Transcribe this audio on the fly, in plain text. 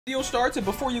Video starts, and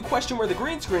before you question where the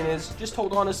green screen is, just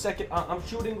hold on a second. I'm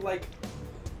shooting like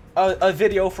a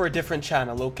video for a different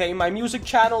channel, okay? My music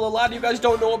channel, a lot of you guys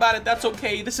don't know about it. That's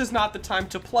okay. This is not the time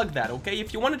to plug that, okay?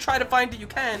 If you want to try to find it, you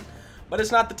can, but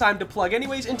it's not the time to plug.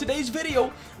 Anyways, in today's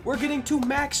video, we're getting to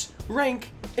max rank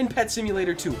in Pet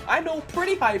Simulator 2. I know,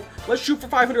 pretty hype. Let's shoot for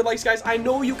 500 likes, guys. I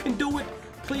know you can do it.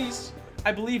 Please.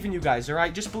 I believe in you guys,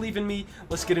 alright? Just believe in me.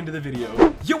 Let's get into the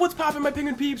video. Yo, what's poppin', my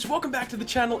penguin peeps? Welcome back to the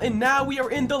channel, and now we are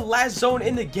in the last zone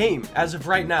in the game, as of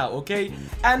right now, okay?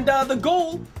 And, the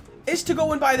goal is to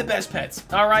go and buy the best pets,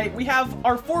 alright? We have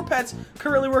our 4 pets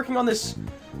currently working on this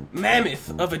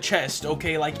mammoth of a chest,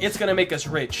 okay? Like, it's gonna make us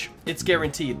rich. It's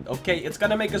guaranteed, okay? It's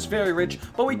gonna make us very rich,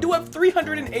 but we do have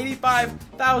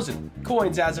 385,000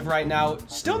 coins as of right now.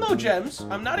 Still no gems.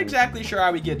 I'm not exactly sure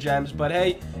how we get gems, but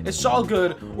hey, it's all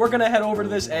good. We're gonna head over to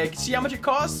this egg, see how much it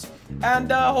costs, and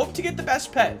hope to get the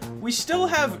best pet. We still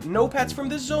have no pets from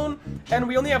this zone, and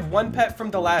we only have 1 pet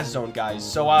from the last zone, guys.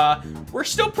 So, we're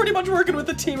still pretty much working with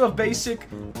a team of basic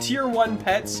tier 1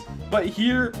 pets, but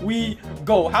here we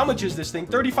go. How much is this thing?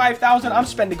 35,000. I'm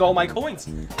spending all my coins.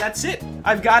 That's it.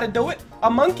 I've got to do it. A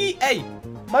monkey? Hey,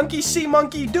 monkey see,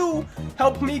 monkey do.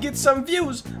 Help me get some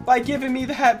views by giving me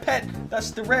that pet.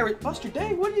 That's the rarest. Buster,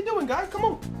 dang, what are you doing, guy? Come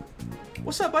on.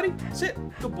 What's up, buddy? Sit.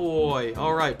 Good boy.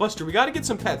 All right, Buster, we got to get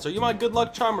some pets. Are you my good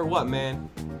luck charm or what, man?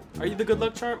 Are you the good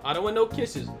luck charm? I don't want no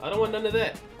kisses. I don't want none of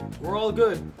that. We're all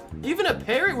good. Even a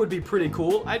parrot would be pretty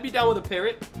cool. I'd be down with a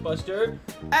parrot. Buster.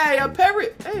 Hey, a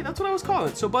parrot. Hey, that's what I was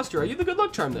calling. So, Buster, are you the good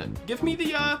luck charm then? Give me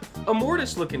the,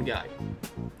 Immortus looking guy.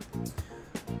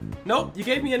 Nope, you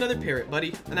gave me another parrot,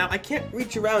 buddy. Now, I can't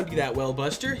reach around you that well,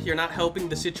 Buster. You're not helping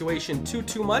the situation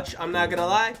too much, I'm not gonna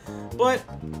lie. But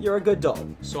you're a good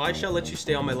dog, so I shall let you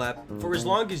stay on my lap for as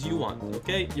long as you want,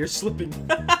 okay? You're slipping.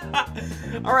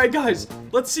 Alright, guys,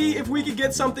 let's see if we can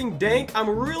get something dank. I'm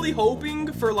really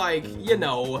hoping for, like, you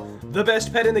know, the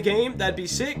best pet in the game. That'd be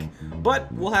sick.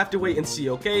 But we'll have to wait and see,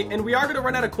 okay? And we are going to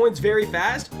run out of coins very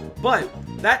fast, but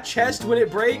that chest, when it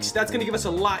breaks, that's going to give us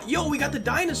a lot. Yo, we got the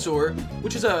dinosaur,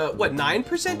 which is a, what,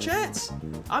 9% chance?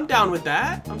 I'm down with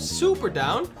that. I'm super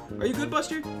down. Are you good,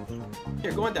 Buster?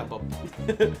 Here, go on down, bub.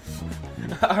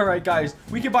 Alright, guys.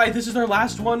 We can buy, this is our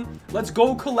last one. Let's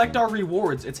go collect our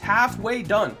rewards. It's halfway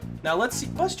done. Now, let's see.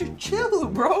 Buster, chill,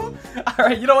 bro.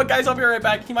 Alright, you know what, guys? I'll be right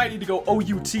back. He might need to go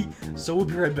OUT, so we'll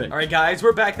be right back. Alright, guys,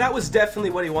 we're back. That was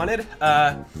definitely what he wanted.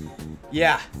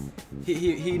 Yeah.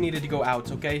 He needed to go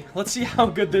out, okay? Let's see how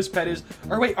good this pet is.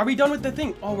 Or wait, are we done with the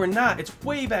thing? Oh, we're not. It's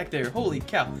way back there. Holy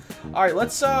cow. Alright,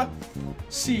 let's,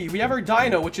 see. We have our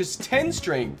dino, which is 10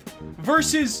 strength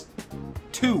versus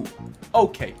 2.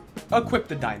 Okay. Equip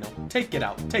the dino. Take it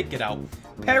out. Take it out.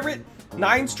 Parrot,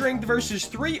 9 strength versus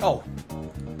 3. Oh.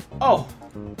 Oh.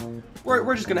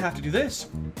 We're just gonna have to do this.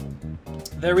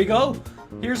 There we go.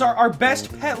 Here's our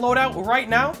best pet loadout right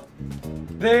now.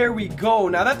 There we go.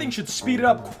 Now, that thing should speed it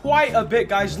up quite a bit,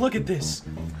 guys. Look at this.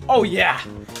 Oh, yeah.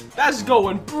 That's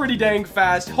going pretty dang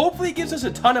fast. Hopefully, it gives us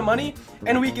a ton of money,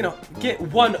 and we can get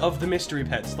one of the mystery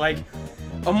pets. Like,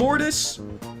 Immortus.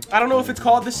 I don't know if it's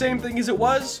called the same thing as it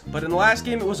was, but in the last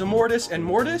game, it was Immortus and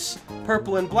Mortis.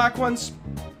 Purple and black ones.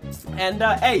 And,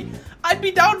 hey, I'd be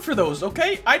down for those,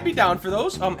 okay? I'd be down for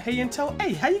those. Hey, Intel.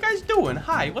 Hey, how you guys doing?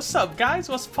 Hi, what's up, guys?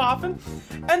 What's poppin'?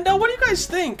 And, what do you guys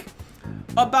think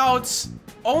about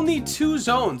only 2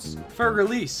 zones for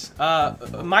release,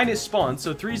 minus spawn,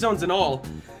 so 3 zones in all,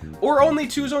 or only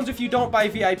 2 zones if you don't buy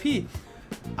VIP.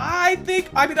 I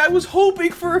mean, I was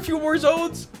hoping for a few more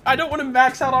zones. I don't want to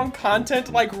max out on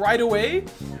content, like, right away,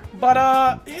 but,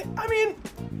 I mean,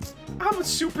 I'm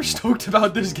super stoked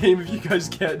about this game, if you guys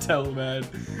can't tell, man.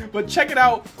 But check it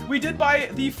out. We did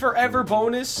buy the Forever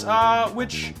bonus,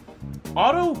 which,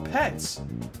 auto pets.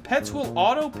 Pets will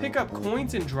auto pick up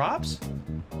coins and drops?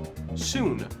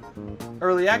 Soon.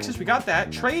 Early access, we got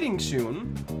that. Trading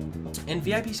soon. And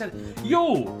VIP said,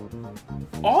 yo,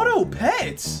 auto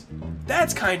pets?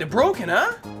 That's kind of broken,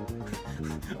 huh?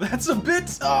 That's a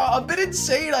bit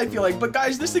insane, I feel like. But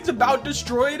guys, this thing's about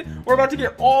destroyed. We're about to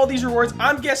get all these rewards.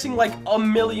 I'm guessing like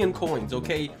 1,000,000 coins,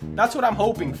 okay? That's what I'm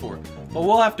hoping for. But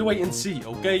we'll have to wait and see,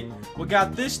 okay? We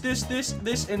got this,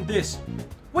 and this.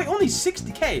 Wait, only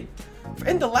 60K.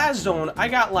 In the last zone, I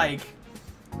got like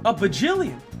a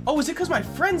bajillion. Oh, is it because my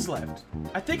friends left?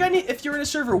 I think if you're in a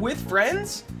server with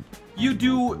friends, you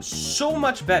do so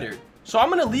much better. So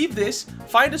I'm gonna leave this,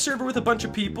 find a server with a bunch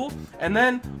of people, and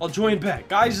then I'll join back.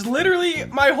 Guys, literally,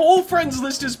 my whole friends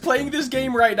list is playing this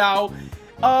game right now,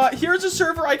 Here's a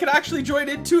server I can actually join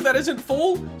into that isn't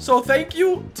full. So thank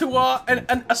you to,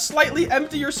 a slightly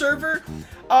emptier server.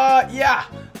 Yeah.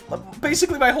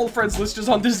 Basically, my whole friends list is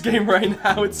on this game right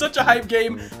now. It's such a hype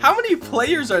game. How many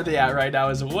players are they at right now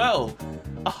as well?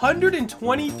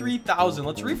 123,000.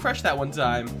 Let's refresh that one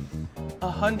time.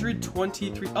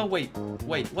 123. Oh, wait.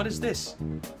 What is this?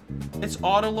 It's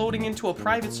auto-loading into a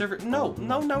private server. No.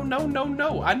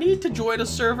 I need to join a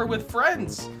server with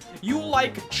friends. You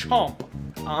like chomp.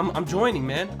 I'm joining,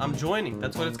 man. I'm joining.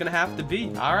 That's what it's gonna have to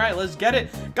be. All right, let's get it.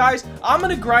 Guys, I'm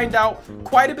gonna grind out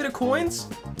quite a bit of coins.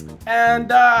 And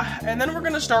then we're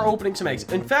gonna start opening some eggs.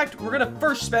 In fact, we're gonna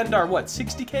first spend our, what,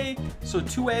 60K? So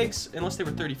 2 eggs, unless they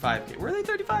were 35K. Were they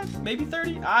 35? Maybe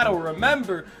 30? I don't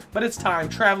remember. But it's time.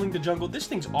 Traveling the jungle. This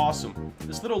thing's awesome.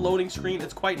 This little loading screen,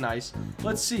 it's quite nice.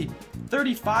 Let's see.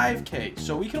 35K.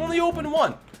 So we can only open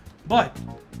one. But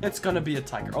it's gonna be a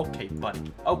tiger. Okay,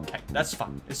 buddy. Okay, that's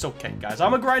fine. It's okay, guys. I'm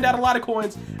gonna grind out a lot of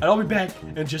coins, and I'll be back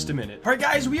in just a minute. All right,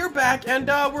 guys, we are back, and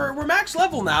we're max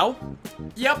level now.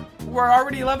 Yep, we're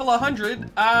already level 100.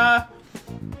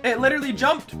 It literally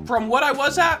jumped from what I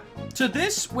was at to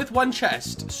this with one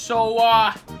chest. So,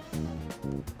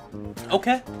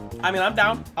 okay. I mean, I'm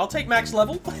down. I'll take max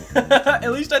level.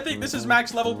 At least I think this is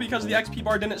max level because the XP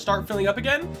bar didn't start filling up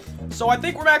again. So I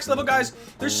think we're max level, guys.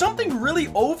 There's something really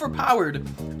overpowered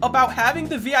about having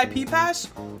the VIP pass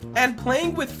and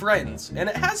playing with friends. And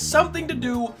it has something to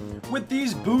do with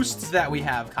these boosts that we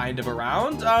have kind of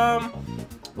around.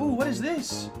 Ooh, what is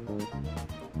this?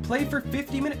 Play for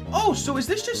 50 minutes. Oh, so is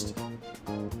this just...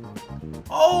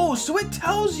 Oh, so it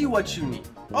tells you what you need.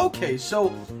 Okay,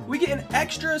 so we get an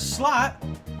extra slot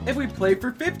if we play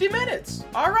for 50 minutes.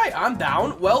 All right, I'm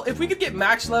down. Well, if we could get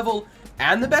max level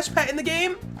and the best pet in the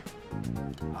game,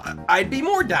 I'd be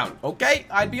more down, okay?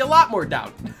 I'd be a lot more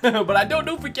down. But I don't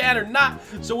know if we can or not,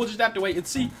 so we'll just have to wait and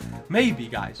see. Maybe,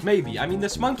 guys, maybe. I mean,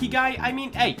 this monkey guy, I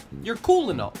mean, hey, you're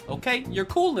cool and all, okay? You're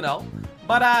cool and all,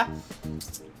 but,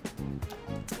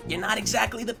 you're not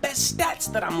exactly the best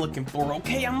stats that I'm looking for,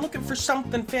 okay? I'm looking for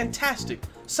something fantastic,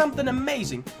 something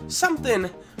amazing, something...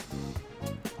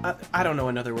 I don't know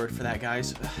another word for that,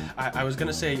 guys. I was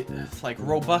gonna say, like,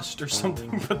 robust or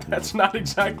something, but that's not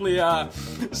exactly,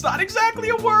 it's not exactly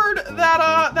a word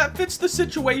that, that fits the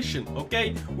situation,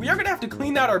 okay? We are gonna have to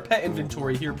clean out our pet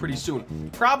inventory here pretty soon.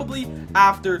 Probably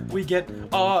after we get,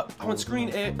 on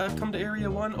screen, come to area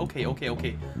 1. Okay.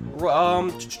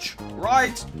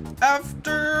 Right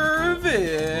after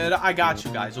vid. I got you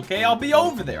guys, okay? I'll be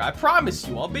over there. I promise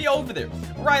you, I'll be over there.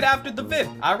 Right after the vid,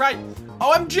 all right?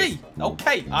 OMG.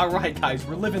 Okay, all right, guys,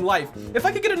 we're living life. If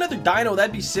I could get another dino,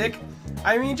 that'd be sick.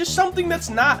 I mean, just something that's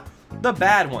not the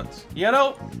bad ones, you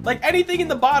know? Like anything in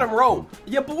the bottom row,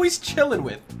 your boy's chilling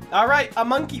with. All right, a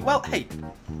monkey. Well, hey,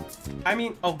 I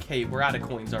mean, okay, we're out of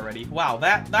coins already. Wow,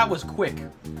 that was quick.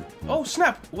 Oh,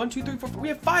 snap. 1, 2, 3, 4, 5. We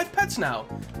have 5 pets now.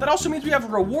 That also means we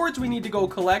have rewards we need to go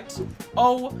collect.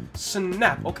 Oh,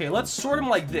 snap. Okay, let's sort them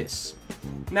like this.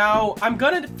 Now, I'm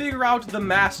gonna figure out the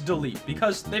mass delete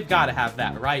because they've got to have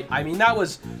that, right? I mean, that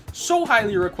was so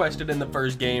highly requested in the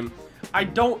first game. I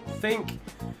don't think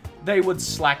they would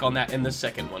slack on that in the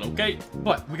second one, okay?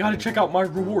 But we gotta check out my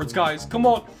rewards, guys. Come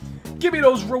on. Give me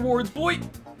those rewards, boy.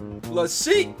 Let's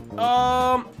see.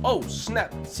 Oh,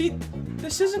 snap. See,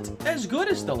 this isn't as good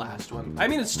as the last one. I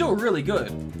mean, it's still really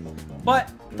good. But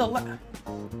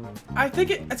I think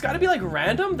it's gotta be, like,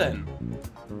 random, then.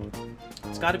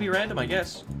 It's gotta be random, I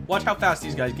guess. Watch how fast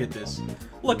these guys get this.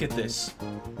 Look at this.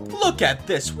 Look at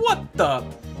this. What the...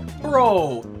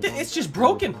 Bro, it's just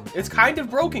broken. It's kind of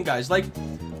broken, guys. Like,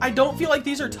 I don't feel like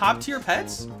these are top-tier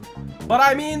pets. But,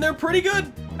 I mean, they're pretty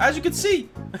good. As you can see.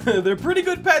 They're pretty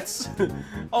good pets.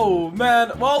 Oh,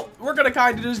 man. Well, we're gonna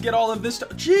kind of just get all of this stuff.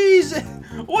 Jeez.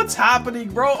 What's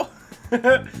happening, bro?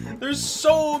 There's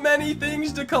so many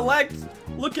things to collect.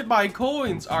 Look at my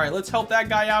coins. All right, let's help that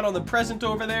guy out on the present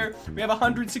over there. We have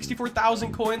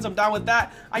 164,000 coins. I'm down with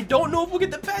that. I don't know if we'll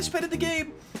get the best pet of the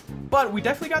game, but we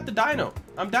definitely got the dino.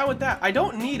 I'm down with that. I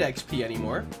don't need XP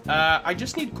anymore. I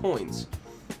just need coins.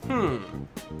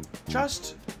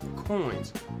 Just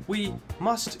coins. We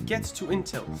must get to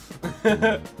Intel.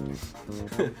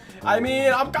 I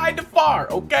mean, I'm kind of far,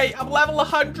 okay? I'm level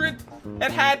 100.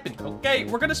 It happened, okay?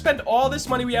 We're gonna spend all this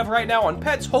money we have right now on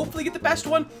pets. Hopefully get the best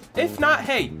one. If not,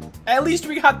 hey, at least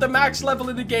we got the max level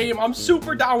in the game. I'm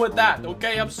super down with that,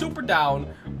 okay? I'm super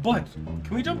down. But,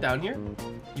 can we jump down here?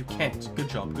 You can't. Good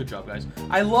job, guys.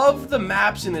 I love the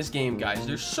maps in this game, guys.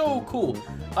 They're so cool.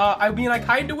 I mean, I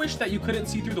kind of wish that you couldn't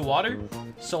see through the water.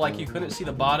 So, like, you couldn't see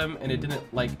the bottom, and it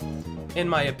didn't, like, in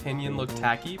my opinion, look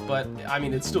tacky. But, I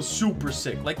mean, it's still super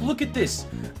sick. Like, look at this.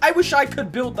 I wish I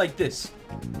could build like this.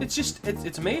 It's just,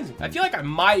 it's amazing. I feel like I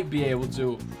might be able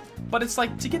to, but it's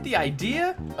like, to get the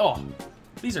idea, oh,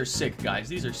 these are sick, guys.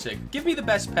 These are sick. Give me the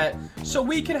best pet so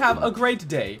we can have a great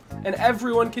day and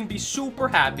everyone can be super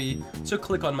happy to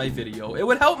click on my video. It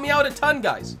would help me out a ton,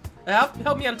 guys.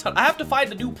 Help me out a ton. I have to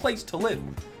find a new place to live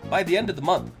by the end of the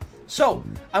month. So,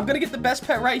 I'm gonna get the best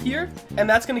pet right here, and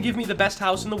that's gonna give me the best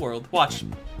house in the world. Watch.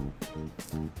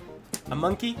 A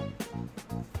monkey?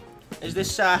 Is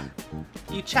this,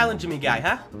 you challenging me, guy,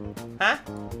 huh? Huh?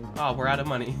 Oh, we're out of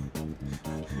money.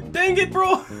 Dang it,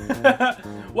 bro!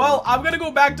 Well, I'm gonna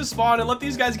go back to spawn and let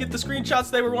these guys get the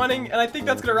screenshots they were wanting, and I think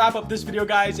that's gonna wrap up this video,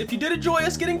 guys. If you did enjoy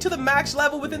us getting to the max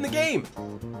level within the game,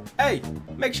 hey,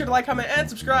 make sure to like, comment, and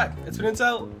subscribe. It's been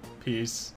Intel. Peace.